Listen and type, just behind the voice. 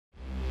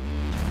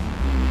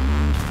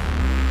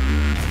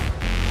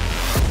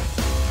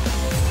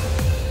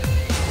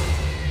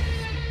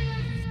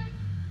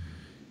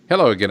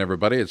Hello again,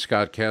 everybody. It's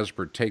Scott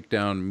Casper,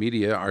 Takedown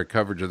Media. Our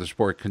coverage of the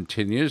sport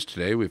continues.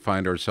 Today, we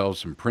find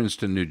ourselves in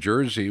Princeton, New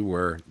Jersey,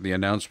 where the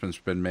announcement's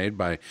been made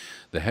by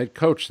the head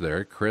coach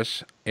there,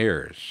 Chris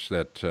Ayers,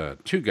 that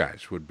two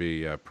guys would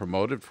be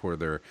promoted for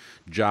their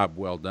job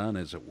well done,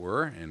 as it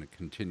were, and a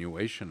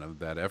continuation of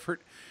that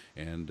effort.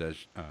 And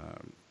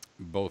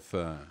both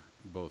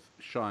both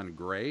Sean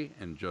Gray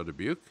and Joe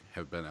Dubuque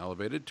have been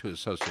elevated to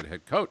associate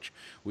head coach.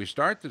 We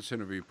start this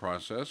interview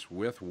process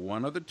with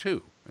one of the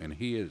two, and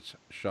he is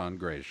Sean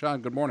Gray.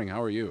 Sean, good morning.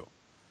 How are you?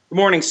 Good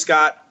morning,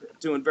 Scott.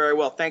 Doing very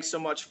well. Thanks so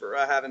much for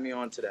having me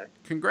on today.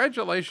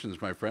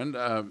 Congratulations, my friend.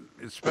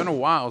 It's been a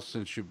while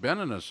since you've been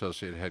an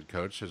associate head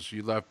coach, as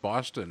you left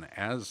Boston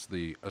as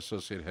the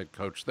associate head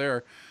coach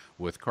there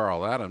with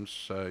Carl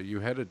Adams. You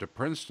headed to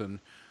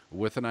Princeton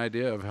with an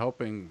idea of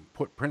helping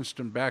put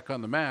Princeton back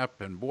on the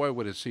map, and boy,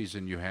 what a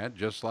season you had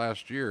just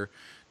last year.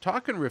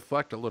 Talk and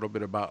reflect a little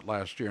bit about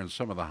last year and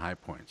some of the high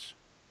points.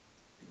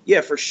 Yeah,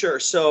 for sure.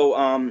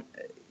 So,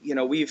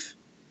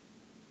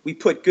 we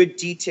put good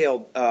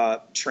detailed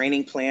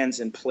training plans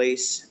in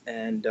place,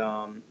 and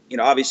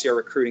obviously our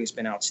recruiting's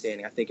been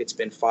outstanding. I think it's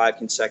been 5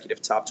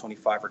 consecutive top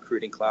 25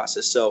 recruiting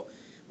classes. So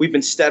we've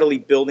been steadily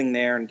building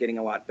there and getting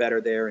a lot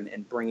better there,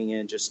 and bringing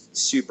in just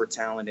super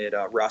talented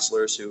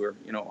wrestlers who are,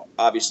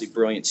 obviously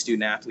brilliant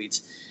student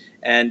athletes.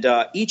 And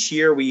each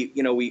year we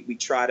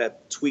try to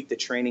tweak the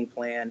training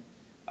plan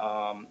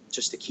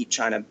just to keep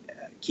trying to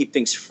keep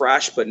things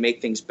fresh, but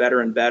make things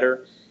better and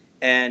better.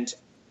 And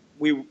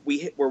where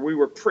we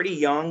were pretty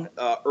young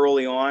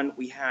early on,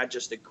 we had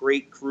just a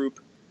great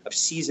group of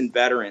seasoned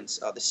veterans.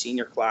 The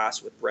senior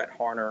class with Brett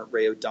Harner,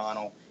 Ray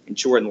O'Donnell, and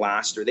Jordan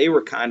Laster. They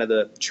were kind of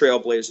the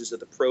trailblazers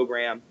of the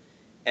program,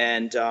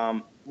 and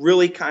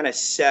really kind of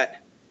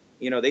set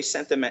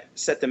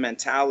the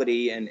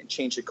mentality and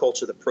changed the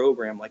culture of the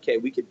program. Like, hey,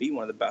 we could be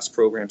one of the best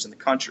programs in the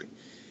country.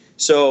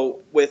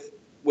 So with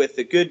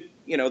the good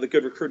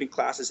recruiting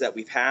classes that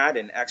we've had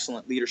and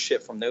excellent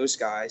leadership from those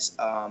guys,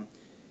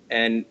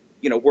 and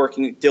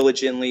working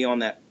diligently on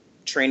that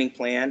training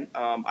plan,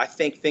 I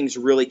think things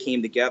really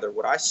came together.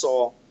 What I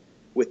saw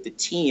with the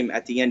team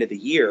at the end of the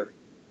year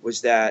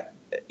was that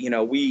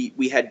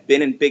we had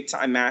been in big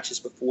time matches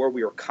before.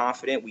 We were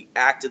confident. We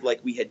acted like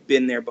we had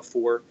been there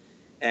before.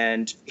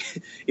 And,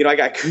 I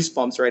got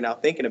goosebumps right now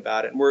thinking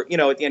about it. And we're,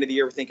 at the end of the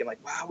year, we're thinking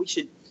like, wow, we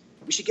should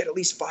get at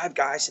least 5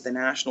 guys to the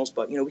nationals.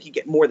 But, we could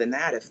get more than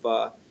that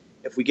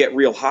if we get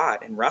real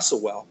hot and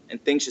wrestle well.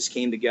 And things just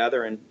came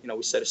together, and,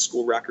 we set a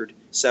school record,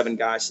 7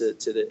 guys to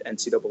the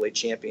NCAA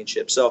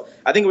championship. So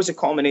I think it was a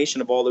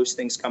culmination of all those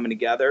things coming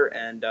together,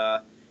 and,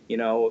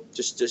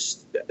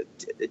 just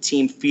a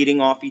team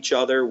feeding off each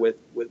other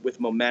with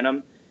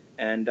momentum.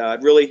 And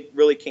it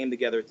really came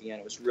together at the end.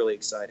 It was really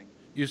exciting.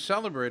 You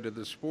celebrated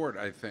the sport,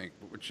 I think,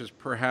 which is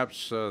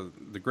perhaps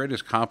the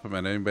greatest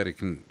compliment anybody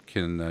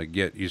can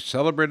get. You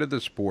celebrated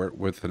the sport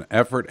with an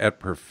effort at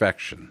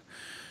perfection.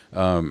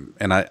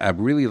 And I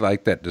really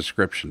like that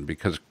description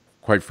because,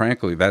 quite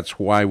frankly, that's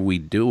why we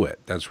do it.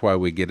 That's why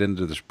we get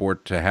into the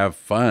sport, to have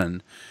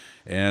fun.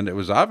 And it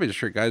was obvious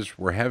your guys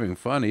were having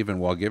fun even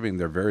while giving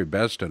their very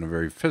best in a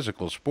very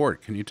physical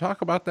sport. Can you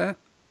talk about that?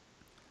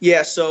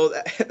 Yeah, so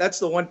that's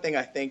the one thing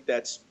I think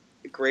that's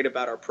great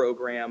about our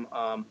program.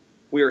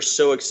 We are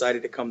so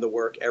excited to come to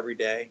work every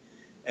day.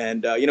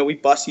 And, we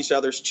bust each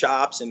other's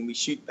chops, and we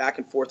shoot back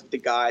and forth with the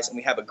guys, and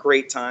we have a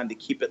great time to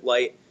keep it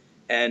light.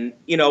 And,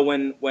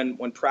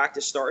 when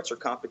practice starts or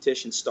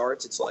competition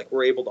starts, it's like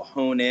we're able to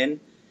hone in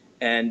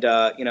and,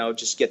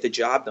 just get the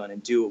job done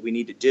and do what we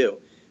need to do.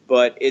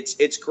 But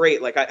it's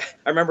great. Like I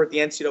remember at the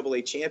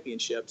NCAA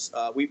championships,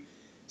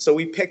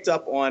 we picked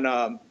up on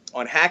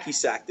hacky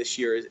sack this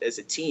year as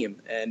a team.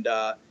 And,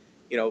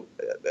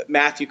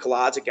 Matthew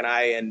Kolodzik and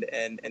I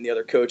and the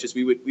other coaches,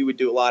 we would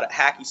do a lot of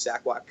hacky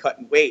sack while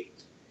cutting weight.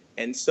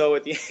 And so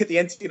at the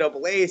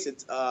NCAAs,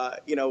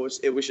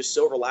 it was just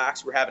so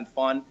relaxed. We're having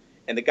fun.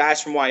 And the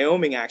guys from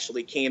Wyoming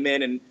actually came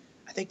in, and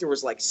I think there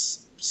was like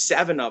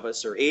 7 of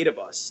us or 8 of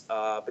us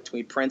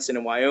between Princeton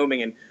and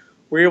Wyoming, and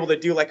we were able to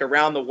do like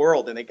around the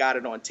world, and they got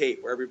it on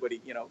tape where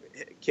everybody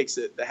kicks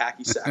the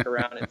hacky sack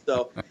around. And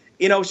so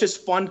it's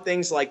just fun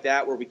things like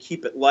that where we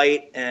keep it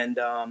light. And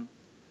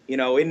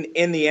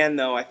in the end,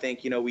 though, I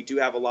think we do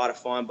have a lot of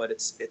fun, but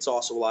it's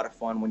also a lot of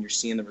fun when you're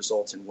seeing the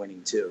results and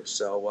winning too.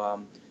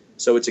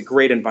 So it's a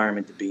great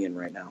environment to be in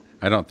right now.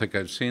 I don't think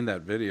I've seen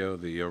that video,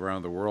 the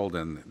around the world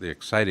and the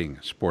exciting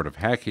sport of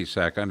hacky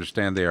sack. I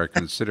understand they are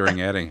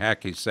considering adding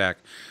hacky sack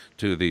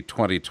to the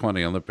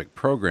 2020 Olympic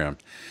program.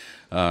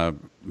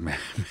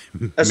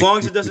 As long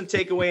as it doesn't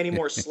take away any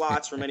more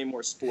slots from any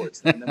more sports,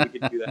 then we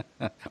can do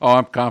that. Oh,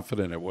 I'm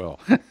confident it will.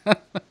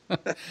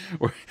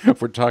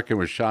 We're talking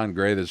with Sean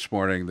Gray this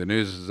morning. The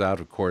news is out,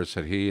 of course,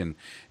 that he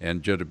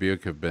and Joe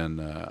Dubuque have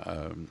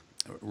been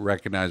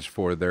recognized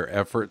for their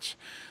efforts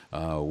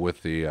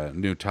with the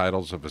new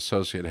titles of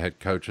associate head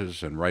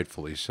coaches, and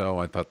rightfully so.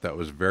 I thought that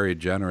was a very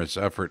generous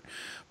effort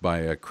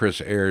by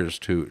Chris Ayers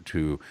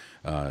to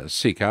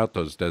seek out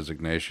those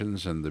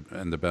designations and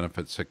the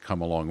benefits that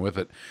come along with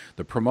it.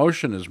 The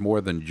promotion is more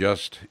than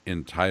just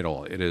in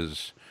title. It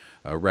is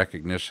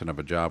recognition of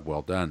a job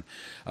well done.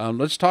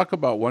 Let's talk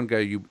about one guy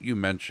you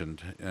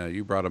mentioned.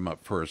 You brought him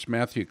up first,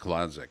 Matthew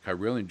Kolodzik. I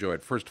really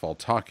enjoyed, first of all,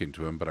 talking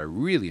to him, but I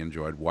really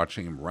enjoyed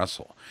watching him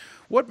wrestle.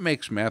 What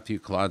makes Matthew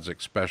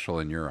Kolodzik special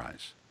in your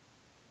eyes?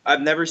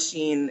 I've never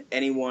seen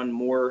anyone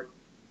more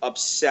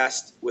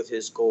obsessed with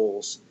his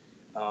goals.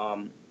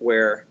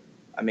 Where,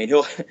 I mean,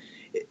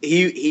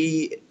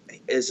 he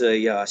is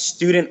a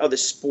student of the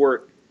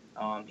sport.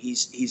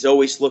 He's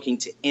always looking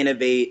to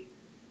innovate,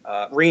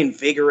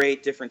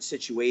 reinvigorate different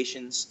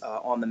situations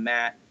on the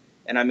mat.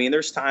 And I mean,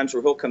 there's times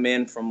where he'll come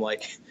in from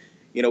like,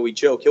 we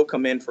joke, he'll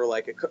come in for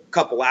like a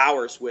couple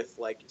hours with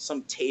like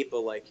some tape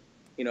of like,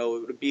 it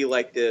would be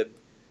like the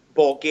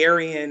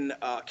Bulgarian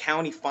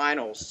county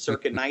finals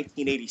circa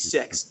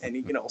 1986,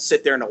 and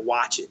sit there and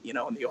watch it,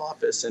 in the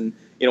office, and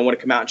want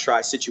to come out and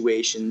try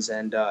situations,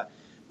 and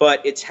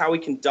but it's how he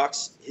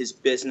conducts his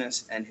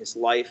business and his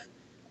life.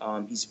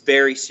 He's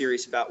very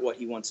serious about what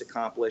he wants to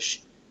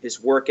accomplish.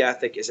 His work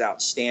ethic is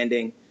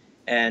outstanding,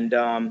 and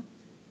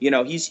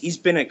he's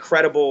been an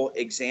incredible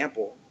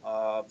example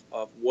of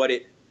what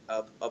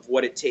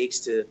it takes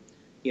to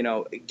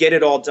get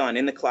it all done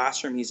in the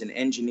classroom. He's in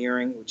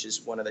engineering, which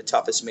is one of the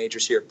toughest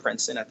majors here at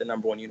Princeton, at the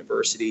 #1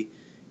 university,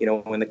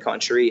 in the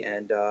country.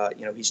 And,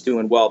 he's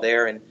doing well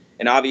there. And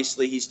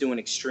obviously he's doing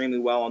extremely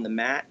well on the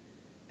mat.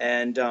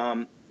 And,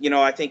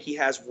 I think he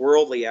has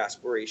worldly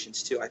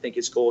aspirations too. I think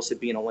his goal is to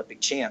be an Olympic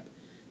champ.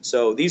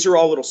 So these are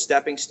all little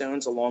stepping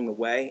stones along the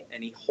way.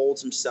 And he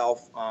holds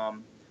himself,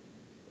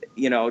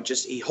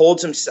 he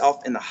holds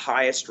himself in the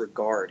highest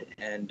regard.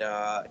 And,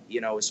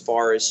 as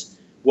far as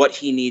what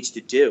he needs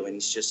to do, and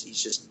he's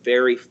just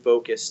very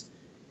focused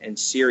and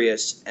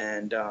serious,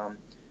 and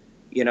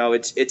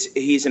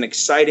he's an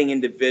exciting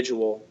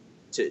individual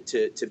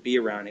to be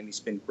around, and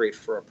he's been great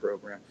for our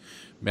program.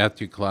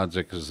 Matthew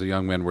Kolodzik is the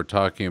young man we're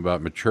talking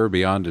about, mature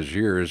beyond his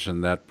years,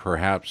 and that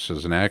perhaps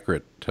is an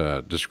accurate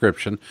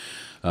description,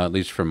 at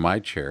least from my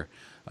chair.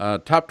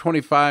 Top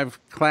 25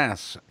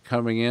 class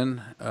coming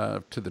in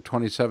to the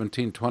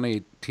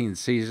 2017-2018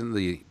 season.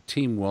 The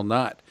team will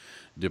not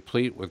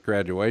deplete with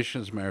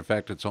graduation. As a matter of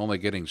fact, it's only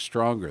getting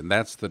stronger, and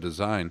that's the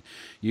design.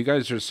 You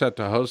guys are set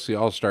to host the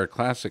All-Star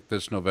Classic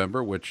this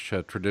November, which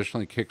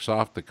traditionally kicks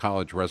off the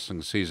college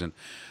wrestling season.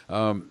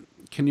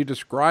 Can you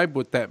describe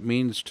what that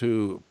means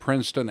to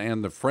Princeton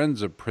and the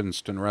Friends of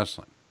Princeton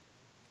Wrestling?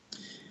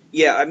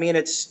 Yeah, I mean,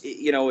 it's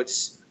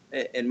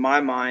in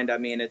my mind, I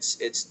mean,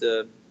 it's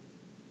the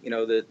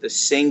the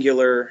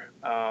singular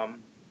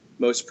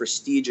most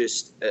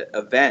prestigious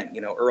event,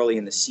 early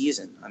in the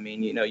season. I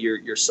mean,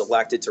 you're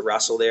selected to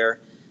wrestle there.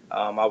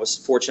 I was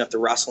fortunate enough to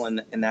wrestle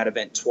in that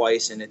event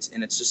twice, and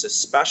it's just a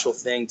special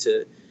thing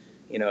to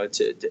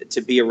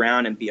be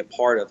around and be a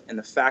part of. And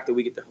the fact that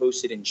we get to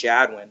host it in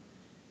Jadwin,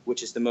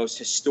 which is the most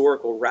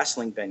historical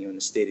wrestling venue in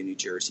the state of New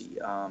Jersey.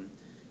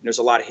 There's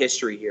a lot of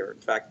history here.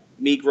 In fact,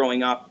 me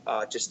growing up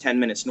just 10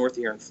 minutes north of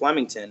here in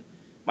Flemington,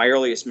 my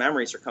earliest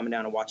memories are coming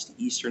down to watch the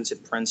Easterns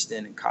at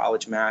Princeton and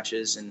college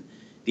matches, and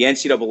the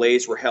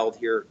NCAAs were held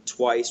here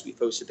twice. We've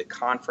hosted the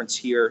conference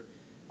here,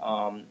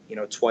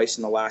 twice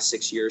in the last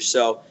 6 years.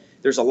 So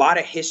there's a lot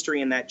of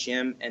history in that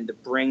gym, and to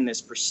bring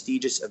this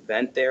prestigious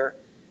event there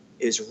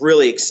is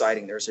really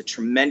exciting. There's a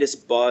tremendous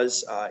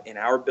buzz in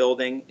our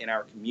building, in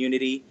our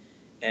community,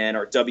 and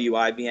our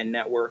WIBN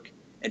network.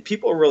 And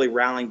people are really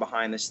rallying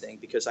behind this thing,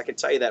 because I can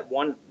tell you that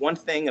one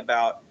thing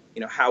about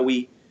how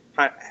we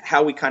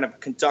kind of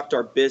conduct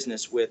our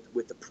business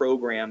with the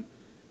program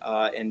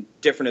and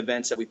different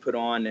events that we put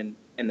on, and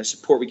the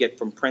support we get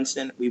from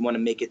Princeton, we want to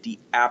make it the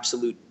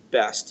absolute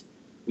best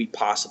we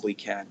possibly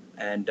can.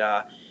 And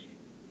I'm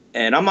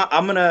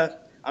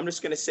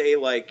just gonna say,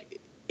 like,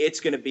 it's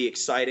gonna be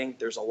exciting.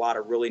 There's a lot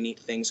of really neat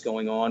things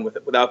going on with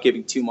it, without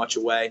giving too much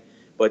away.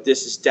 But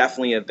this is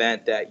definitely an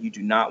event that you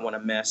do not want to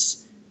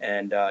miss.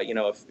 And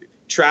if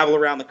travel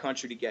around the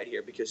country to get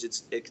here, because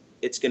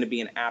it's going to be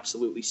an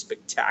absolutely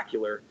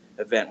spectacular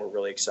event. We're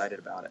really excited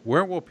about it.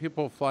 Where will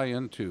people fly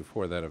into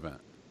for that event?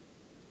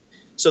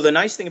 So the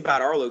nice thing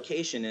about our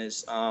location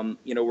is,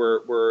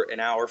 we're an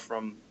hour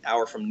from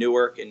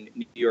Newark and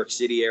New York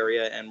City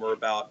area, and we're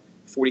about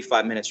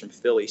 45 minutes from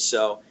Philly.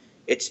 So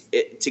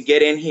to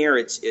get in here,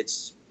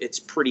 it's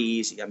pretty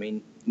easy. I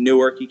mean,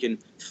 Newark, you can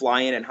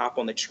fly in and hop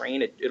on the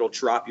train. It'll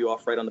drop you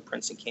off right on the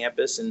Princeton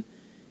campus, and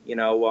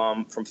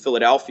from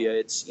Philadelphia,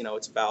 it's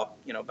about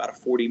a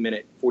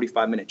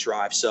 45-minute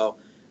drive. So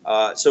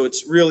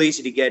it's real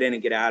easy to get in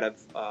and get out of,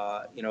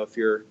 if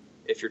you're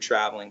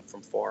traveling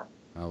from far.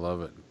 I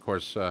love it. Of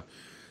course,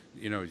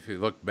 if you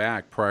look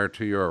back prior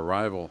to your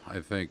arrival, I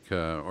think,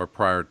 or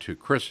prior to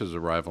Chris's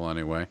arrival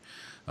anyway,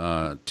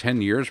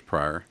 10 years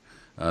prior,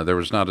 there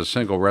was not a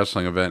single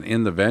wrestling event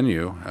in the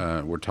venue.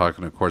 We're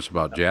talking, of course,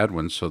 about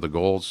Jadwin. So the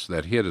goals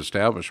that he had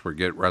established were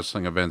get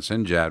wrestling events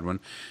in Jadwin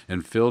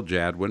and fill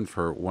Jadwin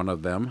for one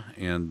of them.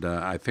 And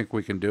I think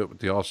we can do it with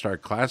the All-Star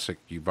Classic.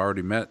 You've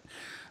already met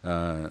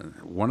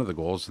one of the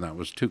goals, and that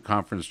was 2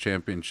 conference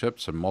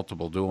championships and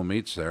multiple dual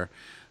meets there.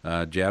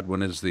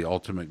 Jadwin is the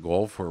ultimate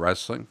goal for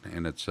wrestling,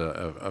 and it's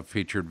a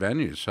featured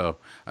venue. So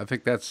I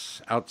think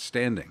that's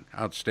outstanding,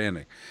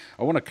 outstanding.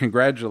 I want to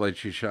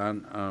congratulate you,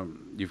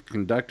 Sean. You've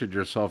conducted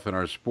yourself in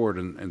our sport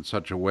in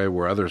such a way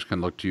where others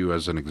can look to you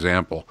as an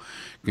example.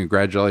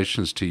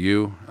 Congratulations to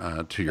you,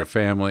 to your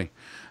family,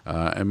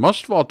 and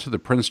most of all to the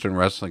Princeton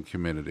wrestling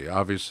community.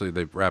 Obviously,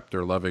 they've wrapped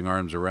their loving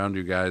arms around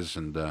you guys,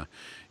 and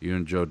you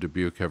and Joe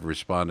Dubuque have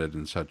responded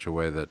in such a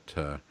way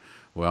that,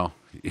 well,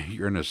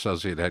 you're an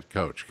associate head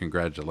coach.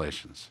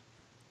 Congratulations.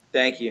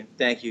 Thank you.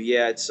 Thank you.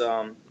 Yeah, it's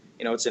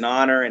it's an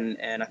honor,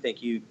 and I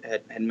think you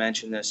had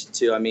mentioned this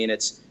too. I mean,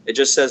 it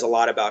just says a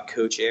lot about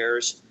Coach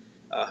Ayers,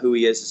 who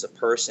he is as a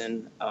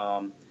person,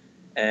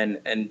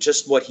 and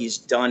just what he's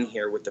done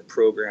here with the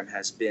program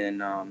has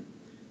been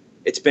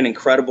it's been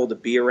incredible to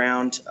be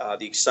around.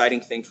 The exciting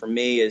thing for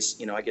me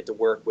is, I get to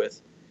work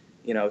with,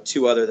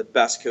 2 other the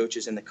best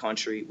coaches in the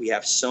country. We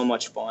have so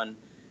much fun,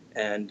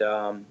 and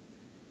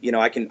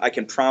I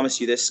can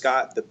promise you this,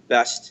 Scott. The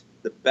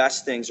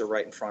best things are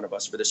right in front of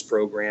us for this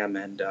program,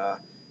 and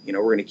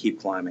we're going to keep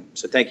climbing.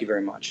 So thank you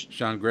very much.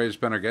 Sean Gray's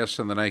been our guest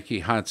on the Nike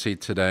Hot Seat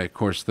today. Of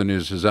course, the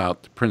news is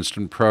out. The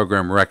Princeton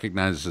program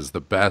recognizes the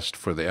best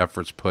for the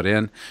efforts put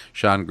in.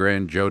 Sean Gray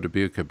and Joe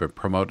Dubuque have been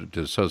promoted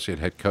to associate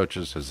head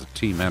coaches as the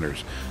team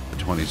enters the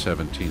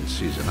 2017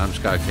 season. I'm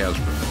Scott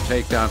Casper from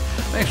Takedown.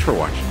 Thanks for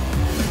watching.